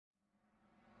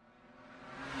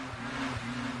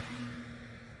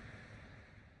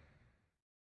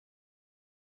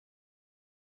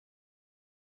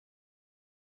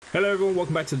Hello everyone,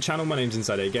 welcome back to the channel. My name's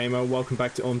InsideAgameR. Welcome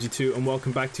back to OMSI2 and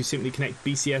welcome back to Simply Connect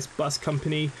BCS Bus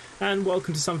Company, and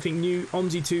welcome to something new,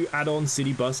 OMSI2 Add-on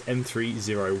Citybus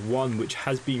M301, which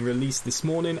has been released this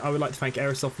morning. I would like to thank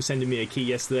Aerosoft for sending me a key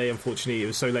yesterday. Unfortunately, it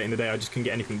was so late in the day I just couldn't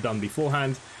get anything done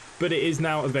beforehand, but it is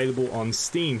now available on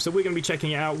Steam. So we're going to be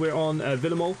checking it out. We're on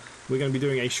Villeumol. We're going to be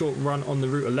doing a short run on the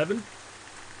Route 11.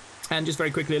 And just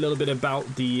very quickly, a little bit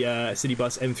about the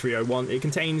CityBus M301. It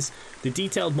contains the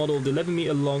detailed model of the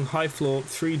 11-meter long, high-floor,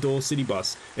 3-door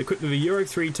Citybus, equipped with a Euro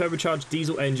 3 turbocharged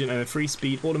diesel engine and a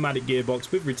 3-speed automatic gearbox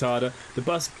with retarder. The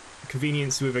bus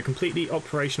convenience with a completely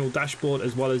operational dashboard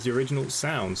as well as the original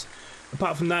sounds.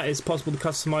 Apart from that, it's possible to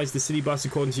customize the Citybus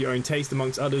according to your own taste.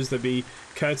 Amongst others, there'll be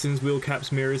curtains, wheel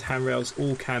caps, mirrors, handrails,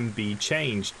 all can be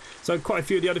changed. So quite a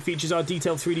few of the other features are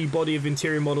detailed 3D body of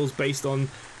interior models based on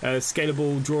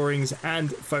scalable drawings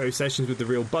and photo sessions with the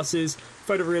real buses,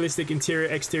 photorealistic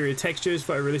interior-exterior textures,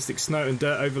 photorealistic snow and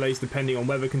dirt overlays depending on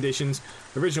weather conditions,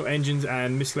 original engines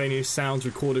and miscellaneous sounds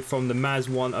recorded from the MAZ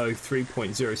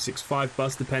 103.065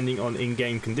 bus depending on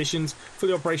in-game conditions,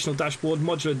 fully operational dashboard,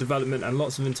 modular development and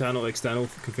lots of internal external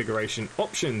configuration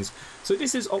options. So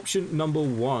this is option number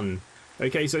 1.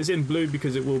 Okay, so it's in blue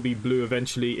because it will be blue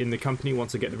eventually in the company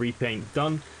once I get the repaint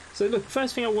done. So look,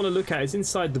 first thing I want to look at is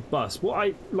inside the bus. What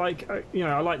I like,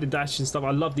 I like the dash and stuff.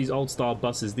 I love these old style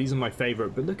buses. These are my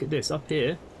favorite. But look at this up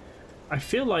here. I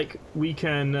feel like we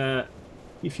can,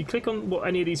 if you click on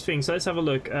any of these things, so let's have a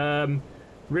look.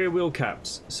 Rear wheel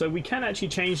caps. So we can actually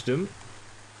change them.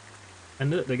 And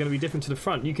look, they're going to be different to the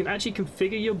front. You can actually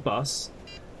configure your bus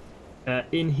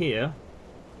in here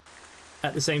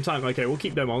at the same time. Okay, we'll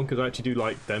keep them on because I actually do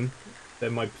like them. They're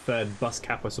my preferred bus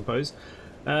cap, I suppose.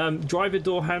 Driver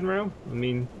door handrail. I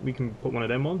mean, we can put one of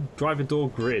them on. Driver door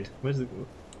grid. Where's the...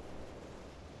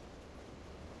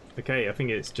 Okay, I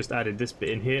think it's just added this bit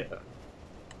in here.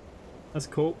 That's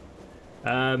cool.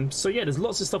 So yeah, there's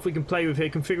lots of stuff we can play with here.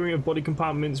 Configuring of body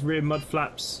compartments, rear mud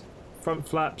flaps, front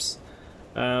flaps,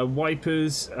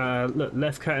 wipers, look,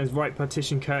 left curtains, right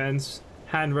partition curtains,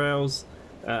 handrails.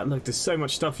 Look, there's so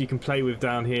much stuff you can play with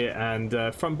down here.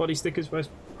 And front body stickers.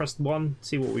 Press 1,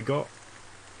 see what we got.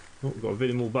 Oh, we've got a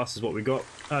Villeumol bus is what we got.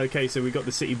 Okay, so we got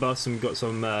the city bus and we've got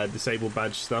some disabled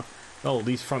badge stuff. Oh,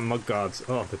 these front mud guards.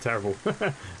 Oh, they're terrible.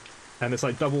 And it's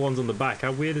like double ones on the back.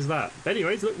 How weird is that?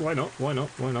 Anyways, look, why not? Why not?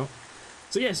 Why not?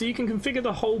 So yeah, so you can configure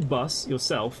the whole bus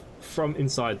yourself from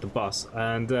inside the bus.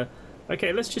 And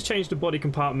okay, let's just change the body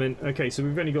compartment. Okay, so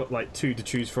we've only got like 2 to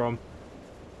choose from.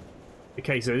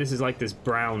 Okay, so this is like this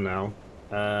brown now.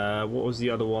 What was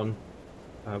the other one?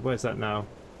 Where's that now?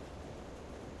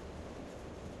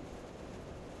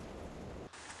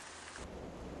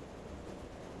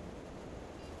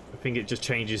 I think it just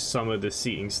changes some of the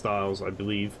seating styles, I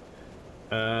believe.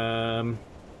 I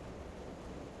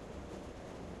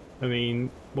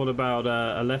mean, what about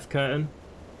a left curtain?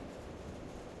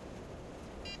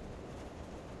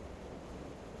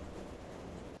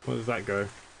 Where does that go?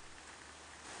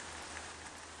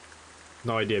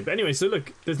 No idea. But anyway, so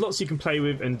look, there's lots you can play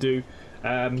with and do.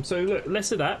 So look,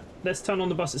 less of that. Let's turn on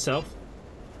the bus itself.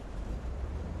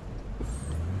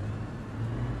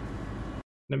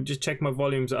 Let me just check my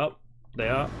volumes up. They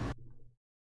are.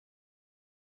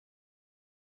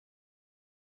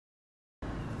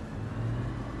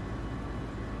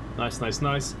 Nice, nice,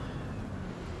 nice.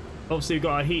 Obviously, we've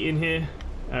got our heat in here.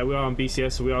 We are on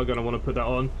BCS, so we are going to want to put that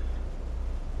on.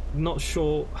 Not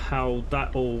sure how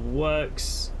that all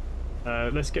works.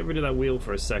 Let's get rid of that wheel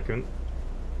for a second.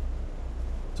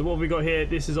 So what have we got here?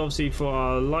 This is obviously for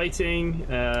our lighting.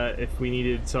 If we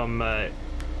needed some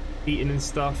heating and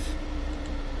stuff.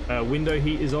 Window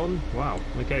heat is on. Wow,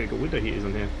 okay, we've got window heaters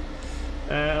on here.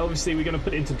 Obviously we're going to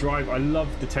put it into drive. I love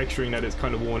the texturing that it's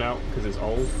kind of worn out because it's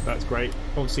old. That's great.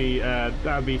 Obviously that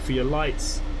would be for your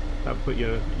lights. That would put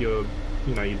your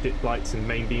dip lights and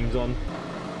main beams on,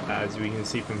 as we can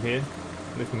see from here.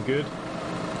 Looking good.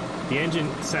 The engine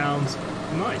sounds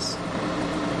nice.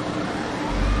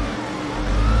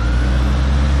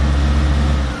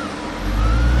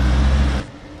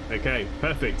 Okay,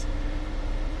 perfect.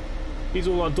 These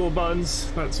are all our door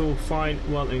buttons. That's all fine,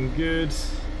 well and good.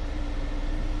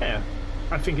 Yeah,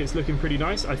 I think it's looking pretty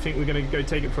nice. I think we're going to go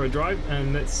take it for a drive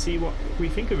and let's see what we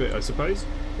think of it, I suppose.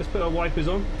 Let's put our wipers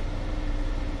on.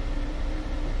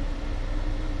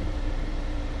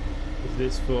 Is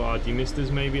this for our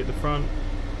demisters maybe at the front?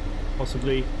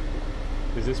 Possibly.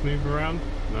 Does this move around?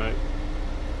 No.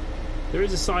 There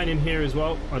is a sign in here as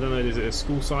well. I don't know, is it a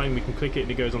school sign? We can click it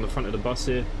and it goes on the front of the bus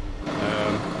here.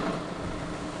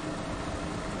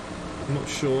 I'm not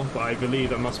sure, but I believe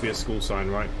that must be a school sign,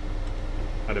 right?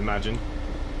 I'd imagine.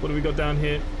 What do we got down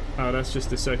here? Oh, that's just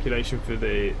the circulation for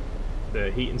the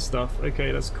heat and stuff.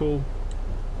 Okay, that's cool.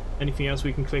 Anything else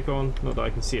we can click on? Not that I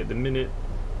can see at the minute.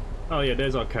 Oh yeah,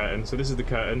 there's our curtain. So this is the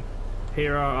curtain.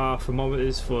 Here are our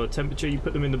thermometers for temperature. You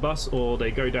put them in the bus or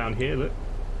they go down here. Look,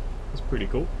 that's pretty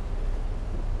cool.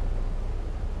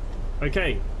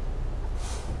 Okay,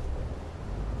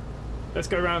 let's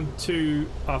go around to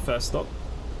our first stop.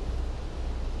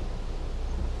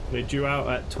 They're due out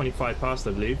at 25 past,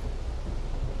 I believe.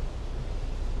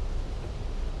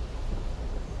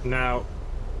 Now,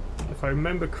 if I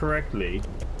remember correctly,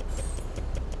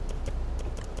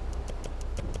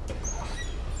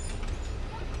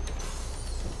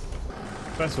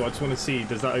 first of all, I just want to see,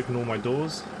 does that open all my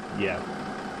doors? Yeah.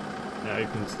 It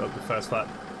opens up the first flat.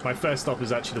 My first stop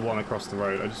is actually the one across the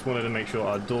road. I just wanted to make sure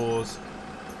our doors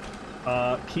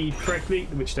are keyed correctly,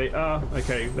 which they are.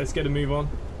 Okay, let's get a move on.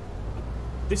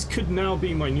 This could now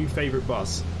be my new favorite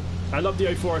bus. I love the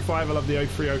 0405, I love the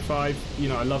 0305, you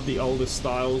know, I love the older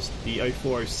styles, the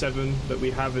 0407 that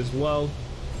we have as well.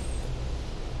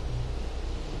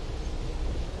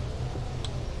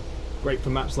 Great for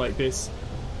maps like this.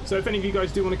 So if any of you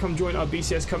guys do want to come join our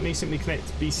BCS company, simply Connect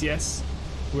Bcs.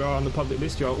 We are on the public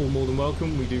list, you are all more than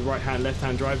welcome. We do right hand, left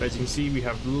hand drive. As you can see, we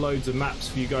have loads of maps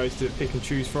for you guys to pick and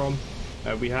choose from.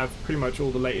 We have pretty much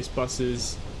all the latest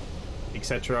buses,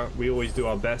 etc. We always do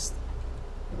our best.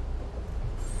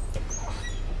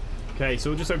 Okay, so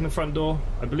we'll just open the front door.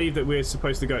 I believe that we're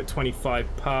supposed to go at 25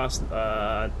 past.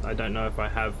 I don't know if I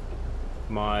have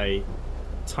my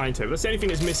timetable. That's the only thing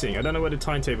that's missing. I don't know where the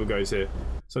timetable goes here.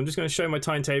 So I'm just going to show my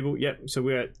timetable. Yep, so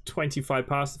we're at 25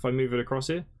 past if I move it across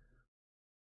here.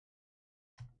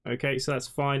 Okay, so that's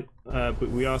fine. But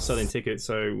we are selling tickets,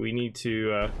 so we need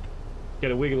to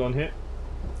get a wiggle on here.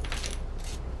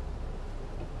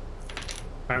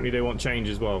 Apparently they want change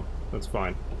as well. That's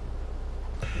fine.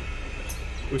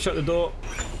 We'll shut the door.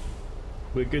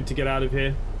 We're good to get out of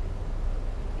here.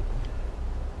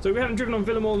 So we haven't driven on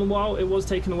Villeumol in a while. It was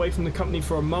taken away from the company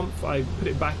for a month. I put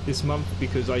it back this month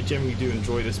because I generally do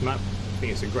enjoy this map. I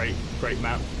think it's a great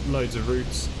map. Loads of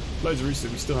routes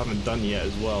that we still haven't done yet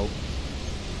as well.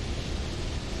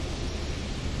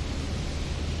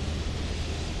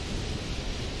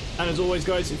 And as always,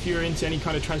 guys, if you're into any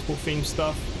kind of transport themed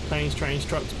stuff, planes, trains,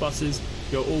 trucks, buses,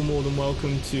 you're all more than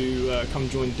welcome to come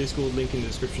join the Discord, link in the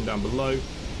description down below.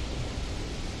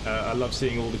 I love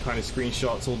seeing all the kind of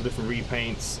screenshots, all the different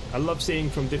repaints. I love seeing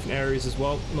from different areas as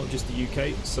well, not just the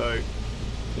UK. So,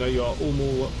 you know, you are all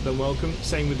more than welcome.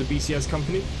 Same with the BCS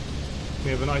company.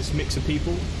 We have a nice mix of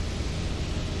people.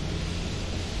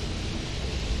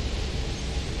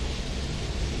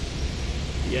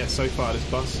 Yeah, so far this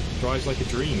bus drives like a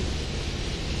dream.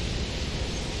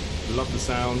 Love the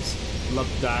sounds, love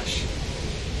the dash.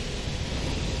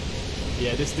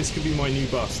 Yeah, this could be my new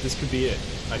bus. This could be it,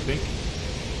 I think.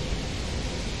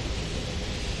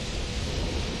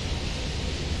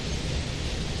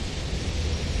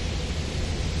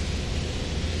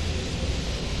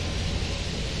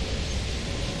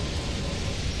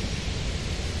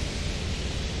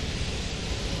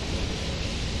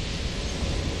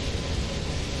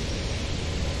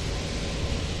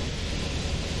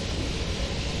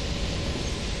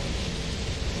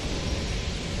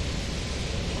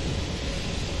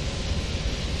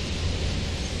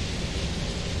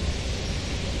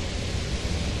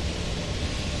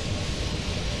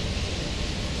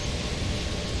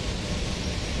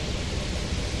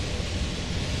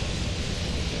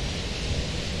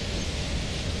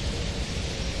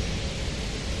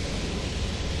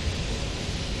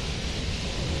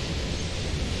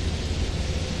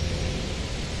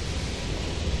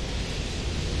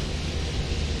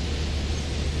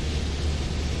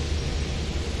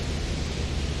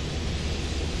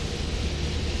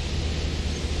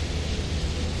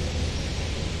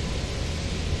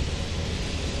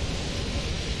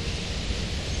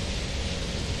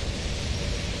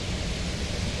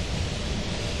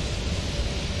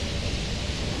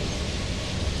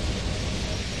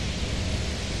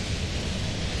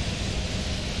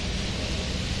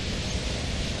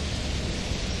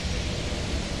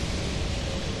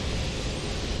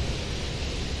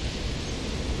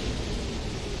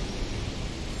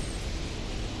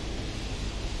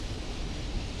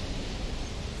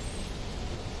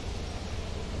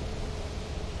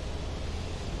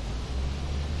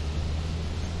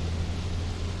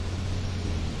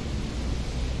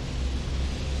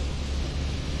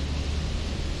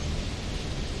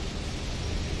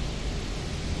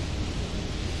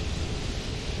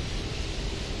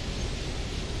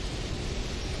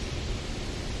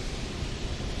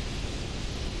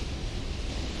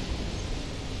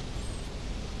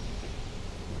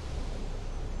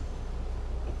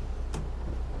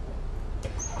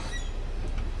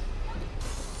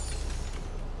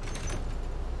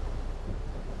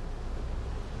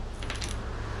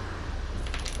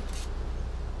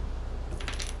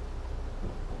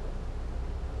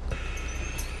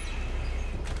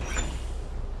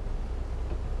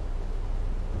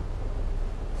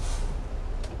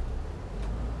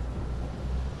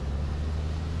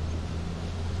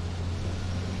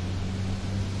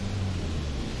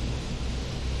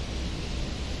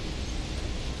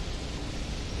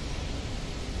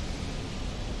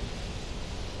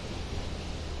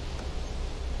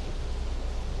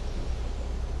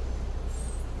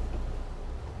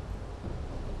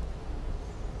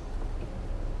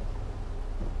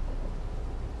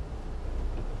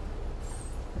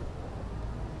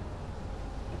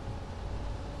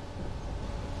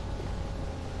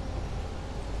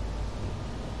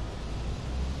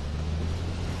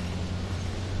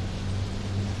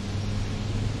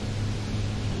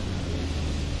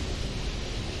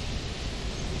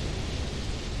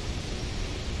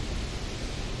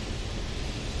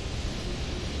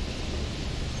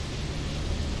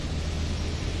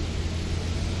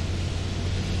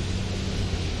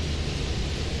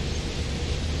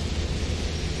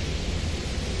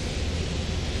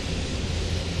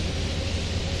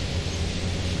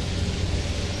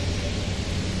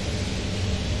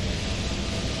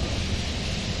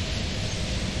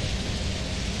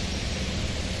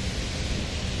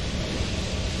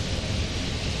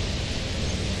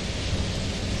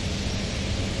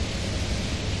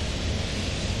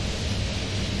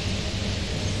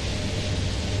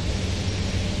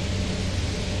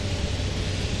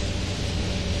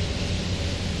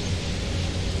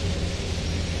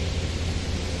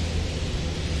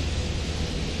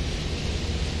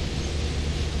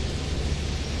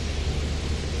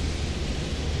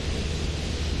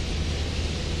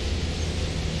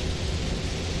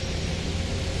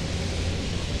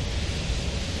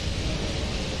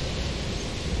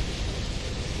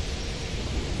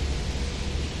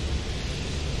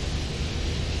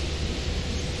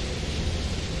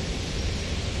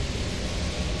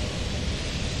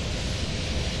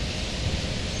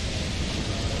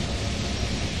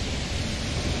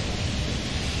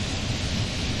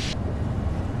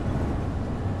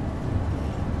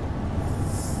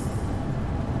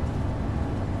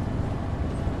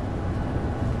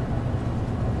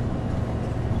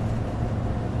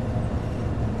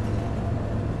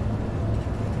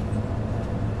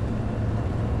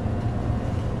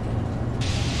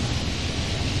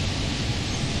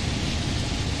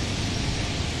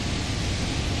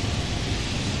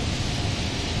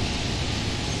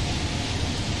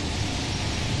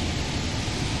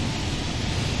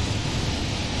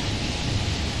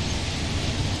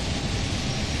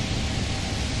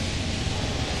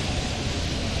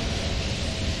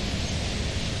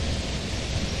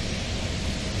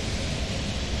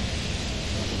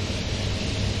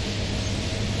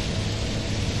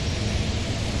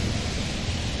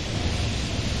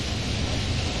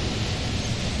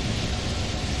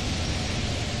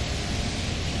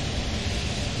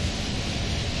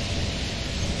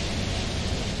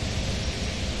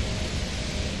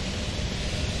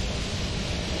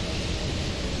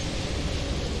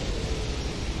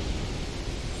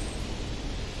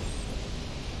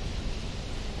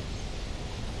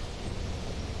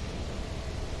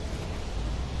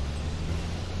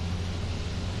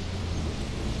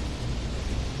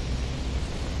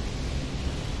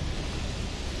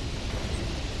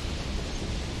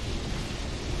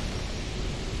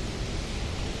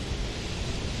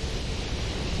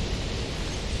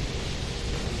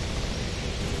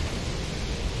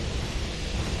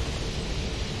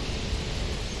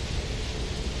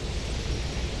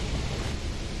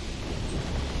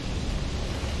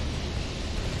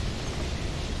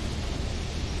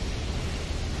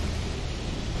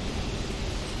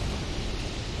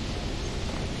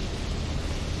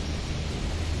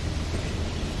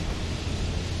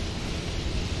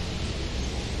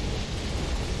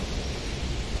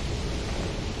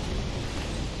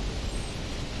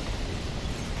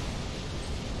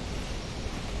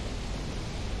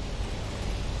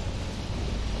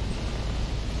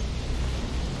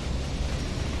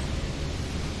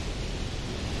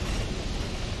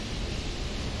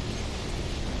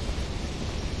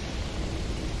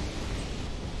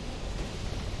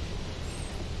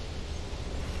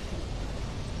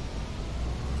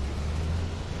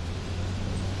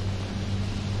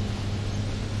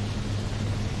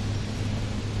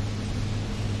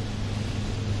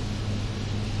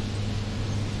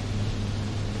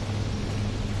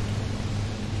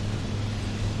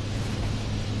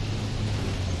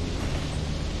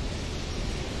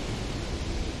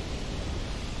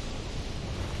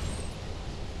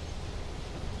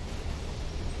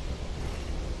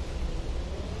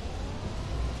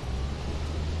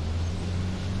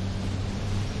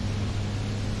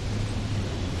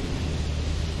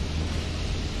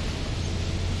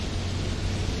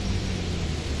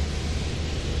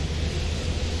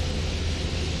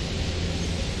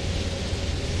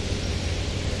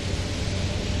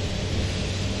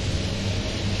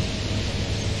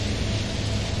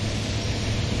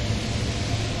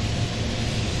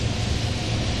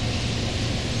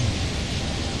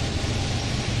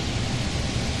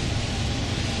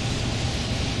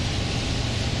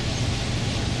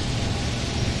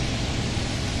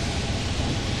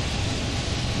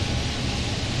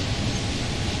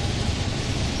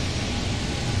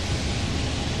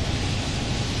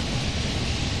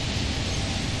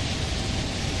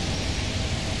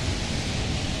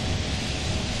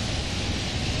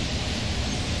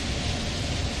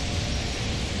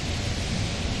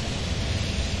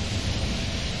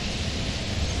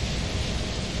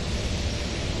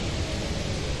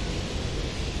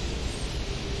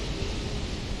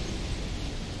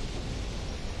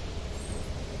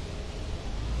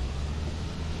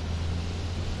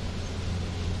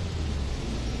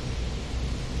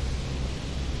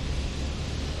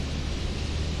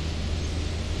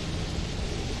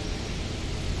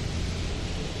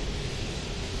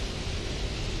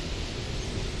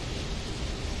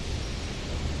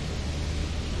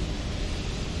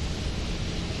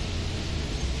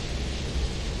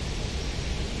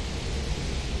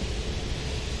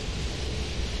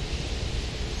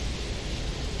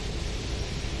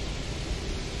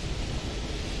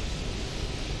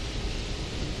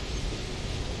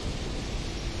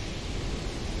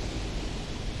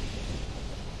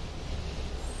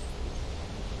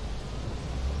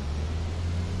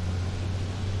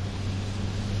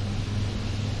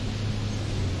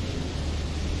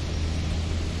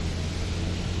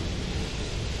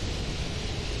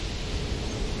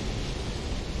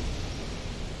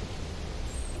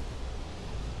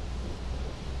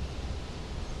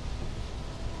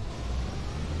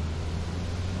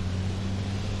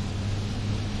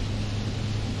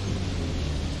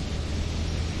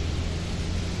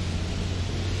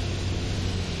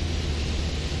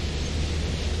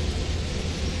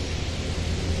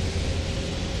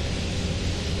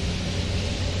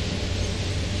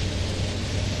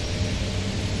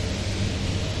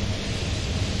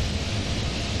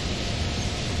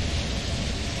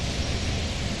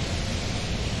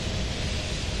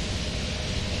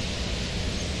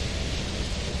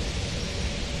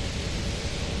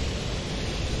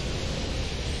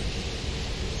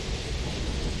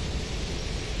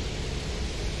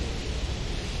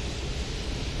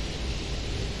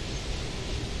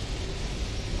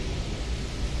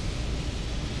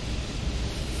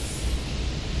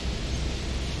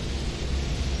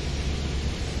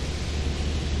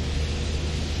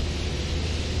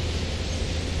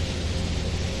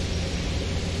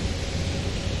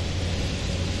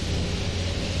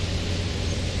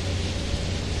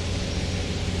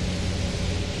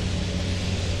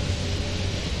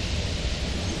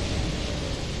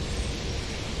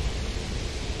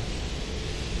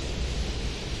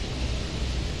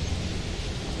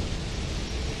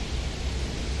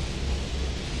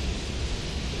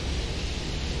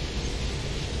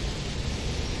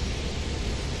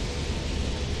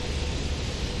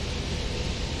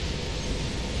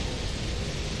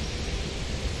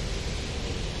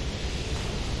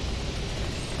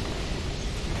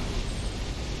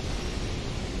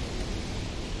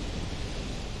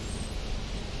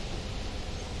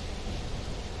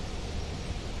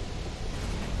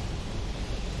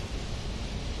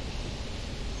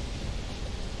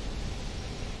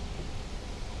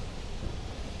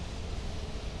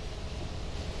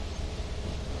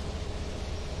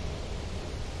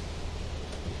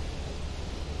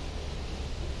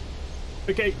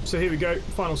 Okay, so here we go,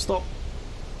 final stop.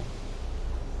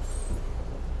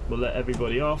 We'll let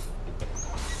everybody off.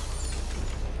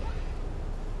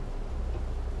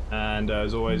 And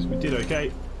as always, we did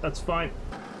okay. That's fine.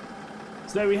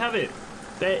 So there we have it.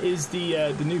 There is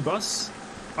the new bus.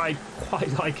 I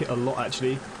quite like it a lot,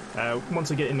 actually.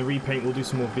 Once I get in the repaint, we'll do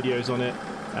some more videos on it.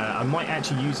 I might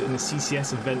actually use it in the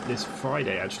CCS event this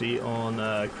Friday, actually, on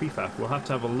Crefaf. We'll have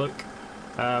to have a look.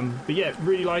 But yeah,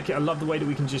 really like it. I love the way that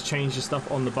we can just change the stuff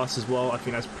on the bus as well. I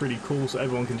think that's pretty cool, so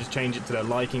everyone can just change it to their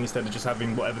liking instead of just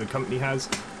having whatever the company has.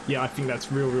 Yeah, I think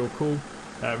that's real cool,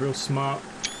 real smart.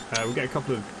 We'll get a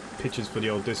couple of pictures for the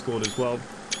old Discord as well.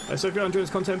 So if you're enjoying this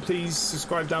content, please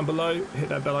subscribe down below, hit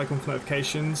that bell icon for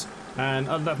notifications. And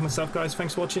other than that, for myself, guys,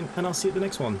 thanks for watching, and I'll see you at the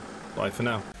next one. Bye for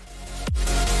now.